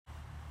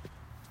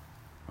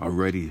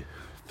Already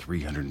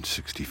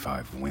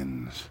 365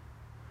 wins,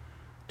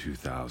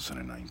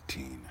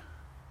 2019.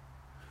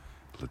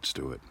 Let's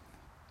do it.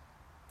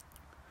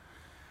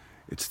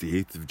 It's the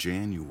 8th of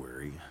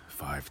January,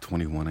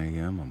 5:21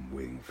 a.m. I'm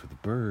waiting for the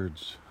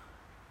birds.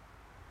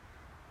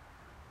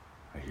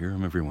 I hear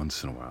them every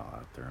once in a while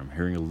out there. I'm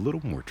hearing a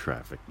little more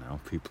traffic now.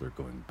 People are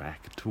going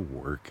back to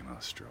work in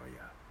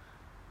Australia.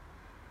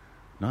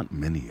 Not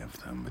many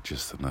of them, but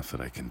just enough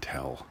that I can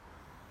tell.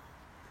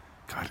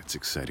 God, it's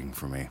exciting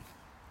for me.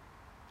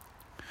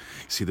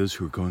 See, those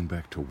who are going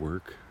back to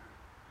work,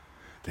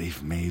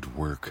 they've made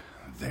work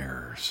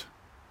theirs.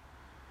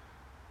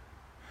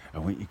 I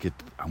want you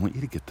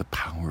to get the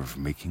power of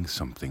making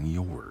something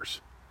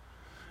yours.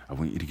 I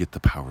want you to get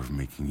the power of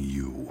making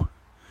you,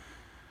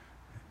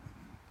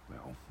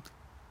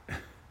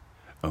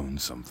 own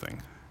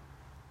something.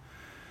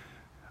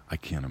 I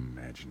can't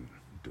imagine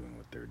doing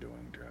what they're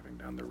doing, driving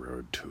down the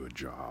road to a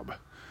job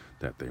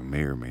that they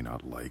may or may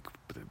not like,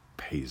 but it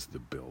pays the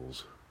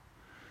bills.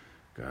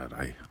 God,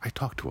 I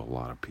talk to a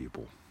lot of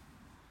people,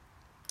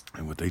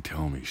 and what they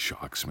tell me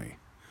shocks me.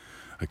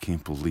 I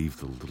can't believe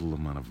the little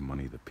amount of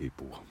money that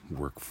people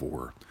work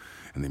for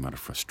and the amount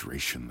of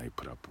frustration they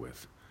put up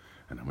with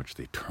and how much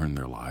they turn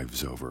their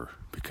lives over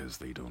because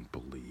they don't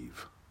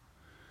believe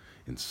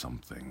in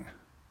something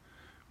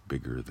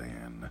bigger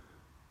than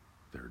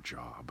their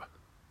job.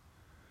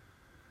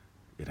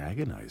 It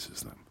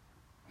agonizes them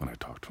when I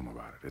talk to them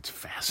about it. It's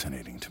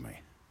fascinating to me.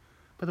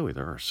 By the way,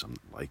 there are some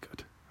that like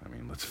it. I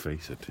mean, let's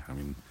face it.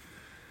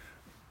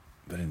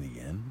 But in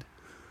the end,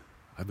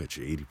 I bet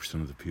you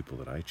 80% of the people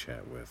that I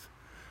chat with,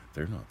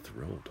 they're not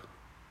thrilled.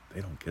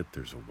 They don't get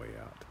there's a way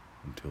out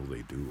until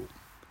they do.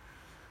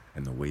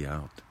 And the way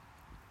out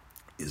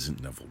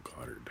isn't Neville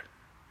Goddard.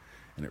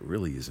 And it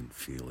really isn't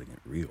feeling it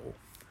real.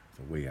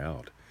 The way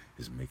out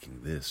is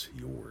making this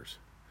yours.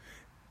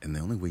 And the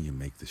only way you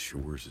make this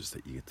yours is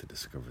that you get to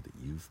discover that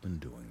you've been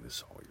doing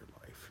this all your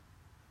life.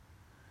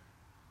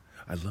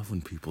 I love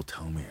when people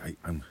tell me,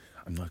 I'm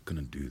not going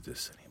to do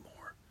this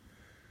anymore.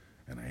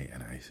 And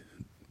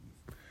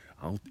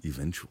I'll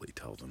eventually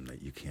tell them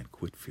that you can't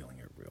quit feeling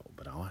it real.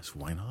 But I'll ask,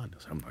 why not? I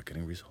said, I'm not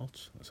getting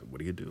results. I said, what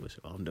do you do? I said,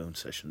 I'm doing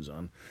sessions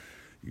on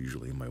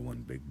usually my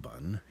one big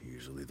bun,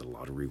 usually the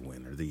lottery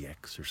win or the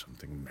X or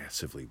something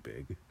massively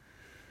big.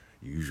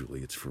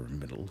 Usually it's for a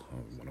middle. I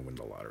want to win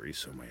the lottery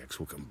so my ex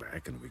will come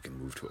back and we can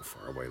move to a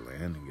faraway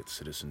land and get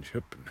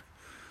citizenship. And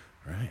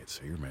right,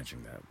 so you're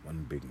imagining that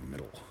one big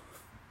middle.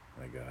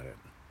 I got it.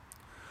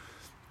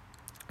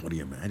 What are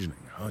you imagining?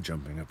 Oh,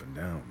 jumping up and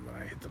down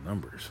when I hit the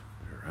numbers.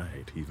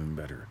 Right, even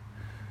better.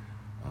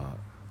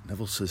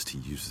 Neville says to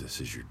use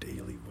this as your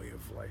daily way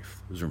of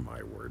life. Those are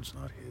my words,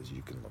 not his.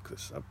 You can look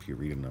this up. You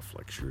read enough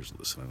lectures,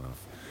 listen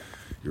enough.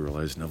 You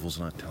realize Neville's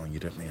not telling you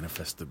to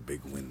manifest the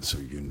big win so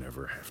you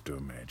never have to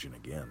imagine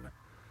again.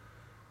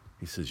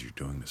 He says you're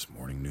doing this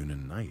morning, noon,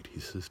 and night. He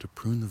says to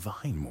prune the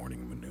vine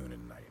morning, noon,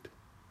 and night.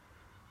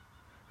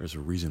 There's a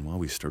reason why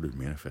we started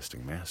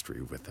Manifesting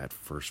Mastery with that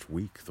first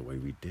week the way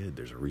we did.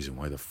 There's a reason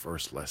why the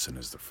first lesson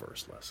is the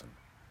first lesson.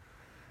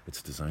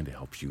 It's designed to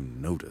help you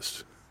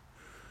notice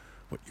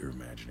what you're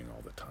imagining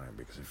all the time.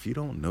 Because if you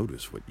don't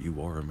notice what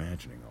you are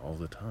imagining all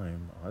the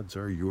time, odds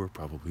are you're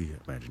probably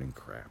imagining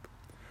crap.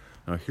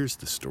 Now here's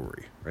the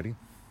story. Ready?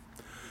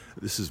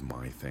 This is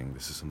my thing.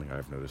 This is something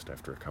I've noticed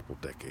after a couple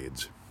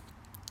decades.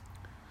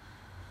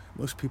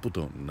 Most people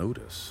don't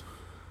notice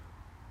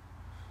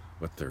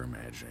what they're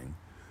imagining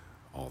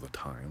all the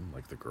time,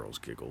 like the girls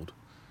giggled,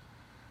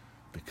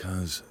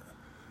 because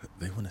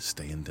they want to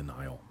stay in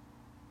denial.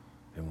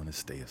 They want to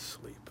stay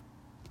asleep.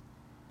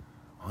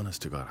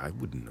 Honest to God, I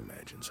wouldn't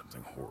imagine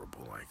something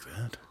horrible like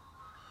that.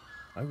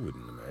 I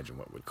wouldn't imagine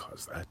what would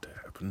cause that to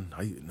happen.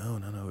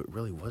 No, it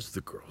really was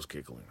the girls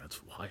giggling.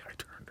 That's why I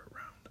turned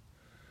around.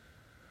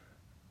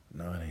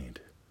 No, it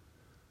ain't.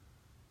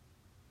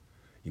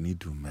 You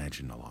need to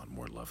imagine a lot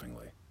more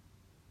lovingly.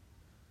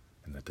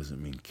 And that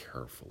doesn't mean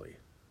carefully.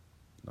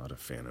 Not a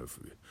fan of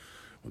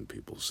when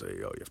people say,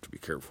 oh, you have to be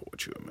careful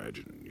what you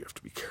imagine. You have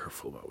to be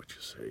careful about what you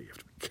say. You have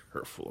to be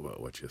careful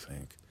about what you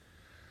think.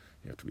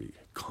 You have to be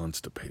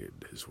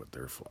constipated is what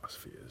their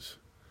philosophy is.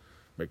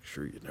 Make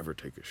sure you never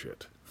take a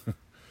shit.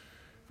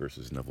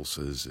 Versus Neville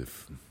says,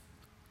 if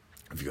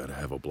you got to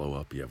have a blow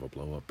up, you have a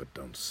blow up, but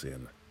don't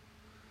sin.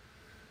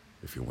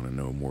 If you want to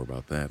know more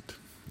about that,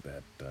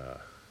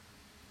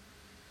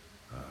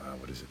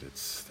 what is it?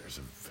 There's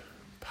a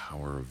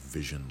Power of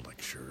Vision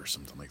lecture or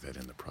something like that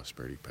in the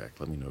Prosperity Pack.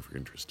 Let me know if you're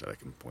interested. I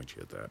can point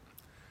you at that.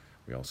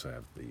 We also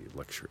have the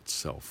lecture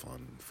itself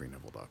on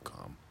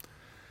freeneville.com.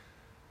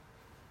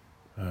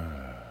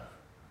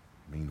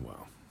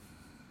 Meanwhile,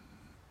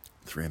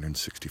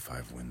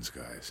 365 wins,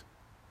 guys.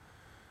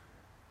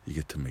 You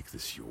get to make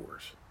this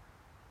yours.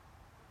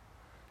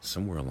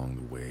 Somewhere along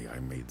the way, I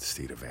made the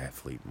state of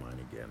athlete mine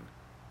again.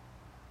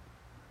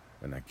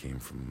 And that came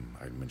from,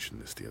 I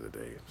mentioned this the other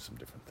day, some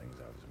different things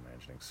I was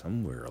imagining.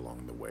 Somewhere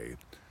along the way,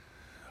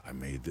 I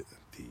made the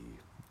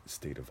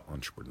state of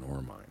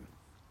entrepreneur mine.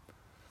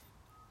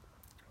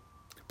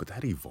 But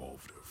that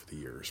evolved over the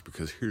years,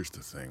 because here's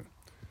the thing.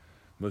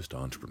 Most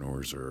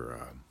entrepreneurs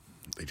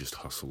they just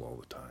hustle all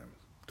the time,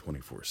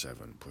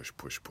 24/7, push,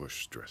 push,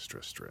 push, stress,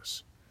 stress,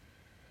 stress.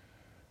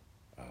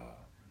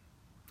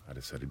 I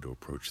decided to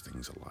approach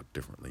things a lot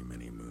differently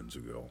many moons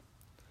ago.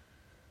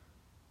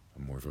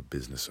 I'm more of a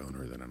business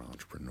owner than an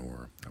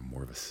entrepreneur. I'm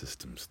more of a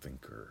systems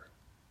thinker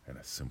and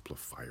a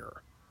simplifier.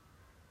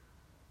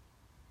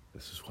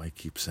 This is why I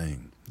keep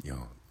saying,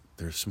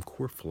 there's some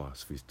core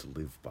philosophies to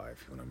live by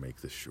if you want to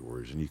make this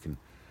yours, and you can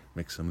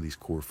make some of these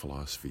core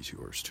philosophies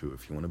yours too.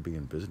 If you want to be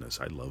in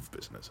business, I love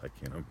business. I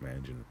can't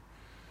imagine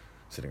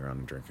sitting around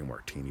and drinking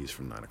martinis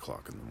from 9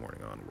 o'clock in the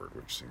morning onward,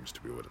 which seems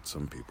to be what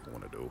some people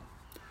want to do.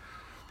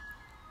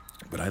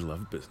 But I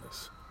love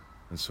business.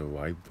 And so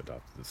I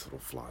adopted this little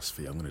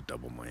philosophy. I'm going to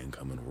double my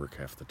income and work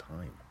half the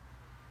time.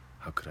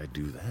 How could I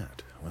do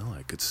that? Well,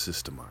 I could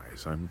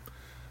systemize. I'm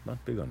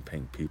not big on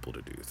paying people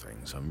to do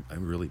things. I'm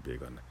really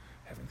big on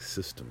having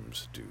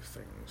systems do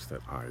things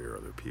that I or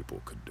other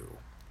people could do.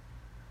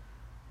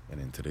 And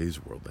in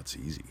today's world, that's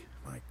easy.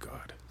 My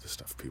God, the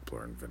stuff people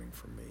are inventing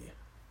for me.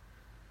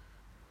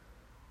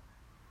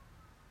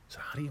 So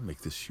how do you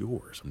make this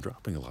yours? I'm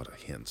dropping a lot of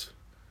hints.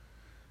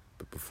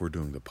 But before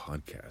doing the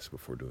podcast,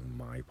 before doing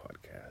my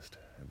podcast,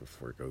 and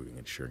before going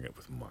and sharing it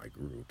with my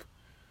group,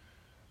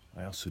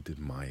 I also did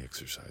my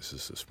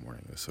exercises this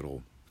morning. It's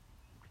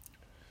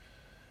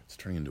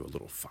turning into a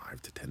little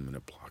 5 to 10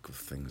 minute block of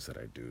things that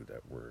I do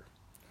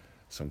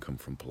some come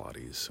from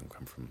Pilates, some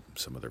come from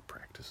some other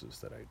practices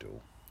that I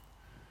do.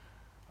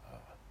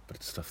 But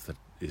it's stuff that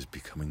is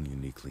becoming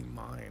uniquely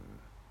mine.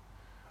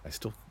 I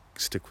still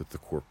stick with the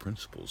core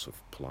principles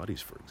of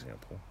Pilates, for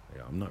example.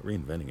 I'm not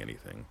reinventing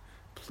anything.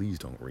 Please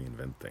don't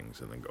reinvent things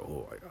and then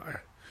go,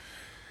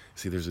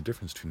 See, there's a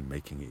difference between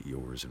making it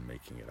yours and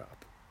making it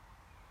up.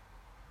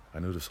 I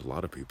notice a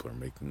lot of people are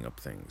making up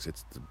things.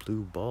 It's the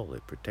blue ball.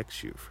 It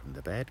protects you from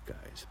the bad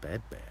guys.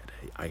 Bad.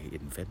 I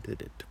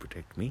invented it to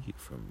protect me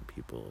from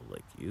people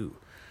like you.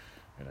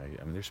 And I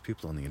mean, there's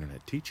people on the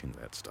internet teaching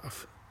that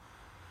stuff.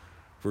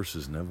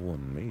 Versus Neville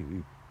and me,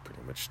 we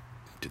pretty much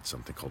did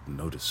something called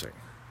noticing.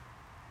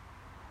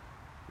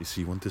 You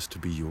see, you want this to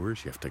be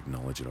yours, you have to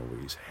acknowledge it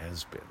always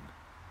has been.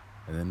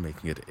 And then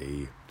making it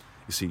you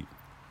see,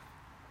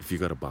 if you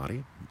got a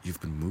body, you've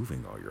been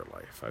moving all your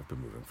life. I've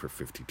been moving for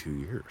 52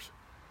 years.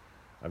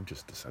 I've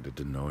just decided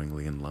to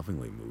knowingly and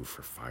lovingly move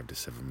for 5 to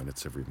 7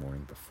 minutes every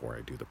morning before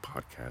I do the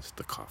podcast,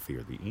 the coffee,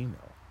 or the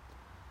email.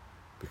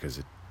 Because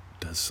it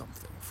does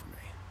something for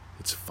me.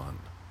 It's fun.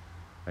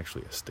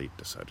 Actually, a state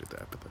decided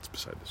that, but that's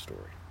beside the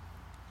story.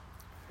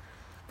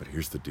 But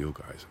here's the deal,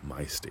 guys.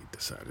 My state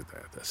decided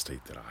that. The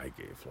state that I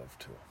gave life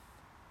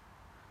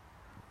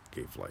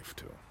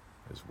to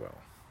as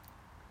well.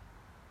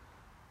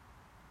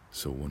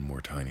 So one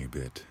more tiny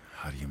bit.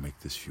 How do you make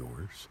this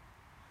yours?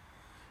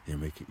 You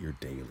make it your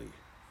daily.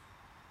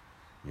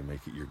 You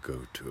make it your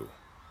go-to.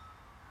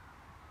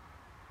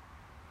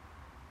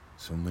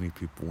 So many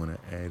people want to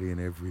add in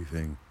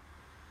everything.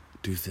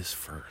 Do this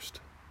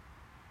first.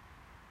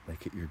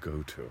 Make it your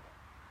go-to.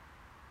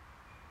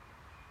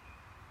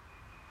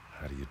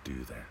 How do you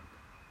do that?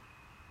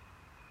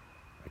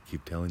 I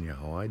keep telling you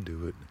how I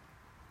do it.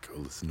 Go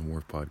listen to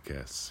more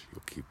podcasts.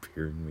 You'll keep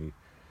hearing me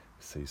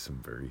say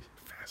some very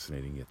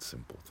fascinating yet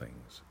simple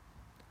things.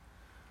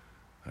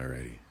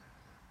 Alrighty.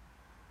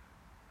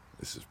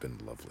 This has been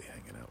lovely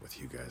hanging out with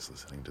you guys,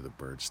 listening to the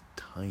birds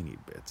tiny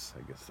bits.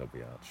 I guess they'll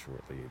be out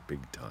shortly,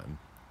 big time.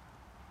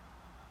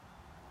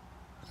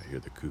 I hear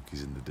the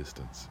kookies in the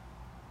distance.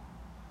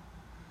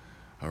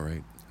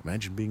 Alright,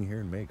 imagine being here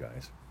in May,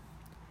 guys.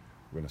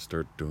 We're going to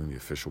start doing the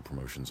official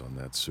promotions on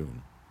that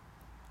soon.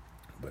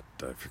 But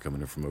if you're coming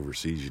in from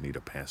overseas, you need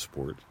a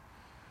passport.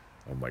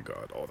 Oh my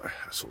God, all the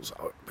hassles.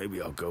 Maybe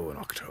I'll go in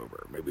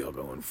October. Maybe I'll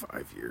go in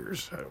 5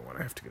 years. I don't want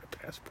to have to get a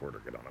passport or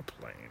get on a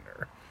plane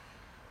or...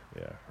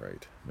 Yeah,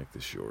 right. Make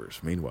this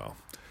yours. Meanwhile,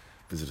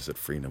 visit us at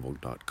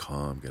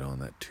freeneville.com. Get on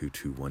that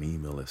 221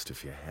 email list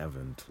if you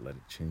haven't. Let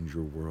it change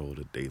your world.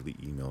 A daily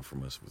email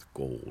from us with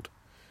gold.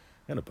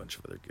 And a bunch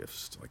of other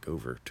gifts, like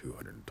over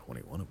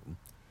 221 of them.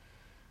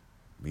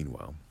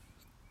 Meanwhile,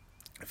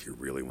 if you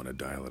really want to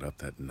dial it up,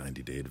 that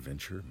 90-day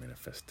adventure,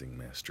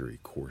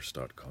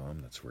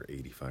 manifestingmasterycourse.com, that's where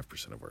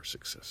 85% of our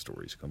success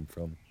stories come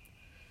from.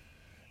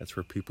 That's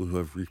where people who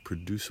have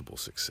reproducible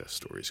success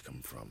stories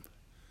come from.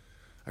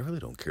 I really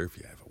don't care if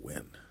you have a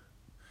win.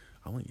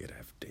 I want you to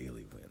have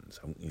daily wins.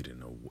 I want you to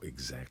know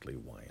exactly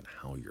why and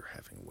how you're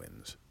having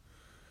wins.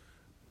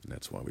 And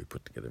that's why we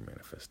put together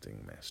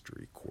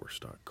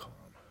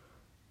manifestingmasterycourse.com.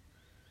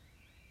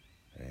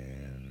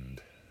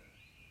 And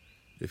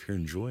if you're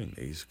enjoying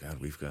these, God,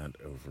 we've got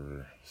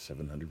over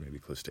 700, maybe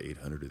close to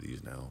 800 of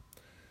these now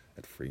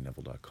at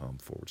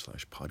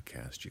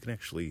freeneville.com/podcast. You can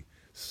actually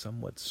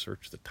somewhat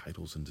search the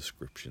titles and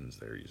descriptions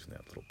there using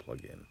that little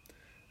plug-in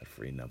at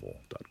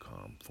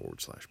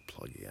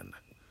freeneville.com/plug-in.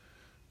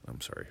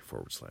 I'm sorry,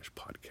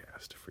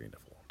 /podcast,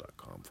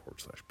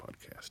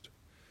 freeneville.com/podcast.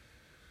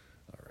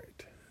 All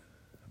right,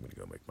 I'm going to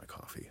go make my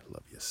coffee.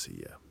 Love you.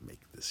 See ya.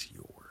 Make this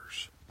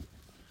yours.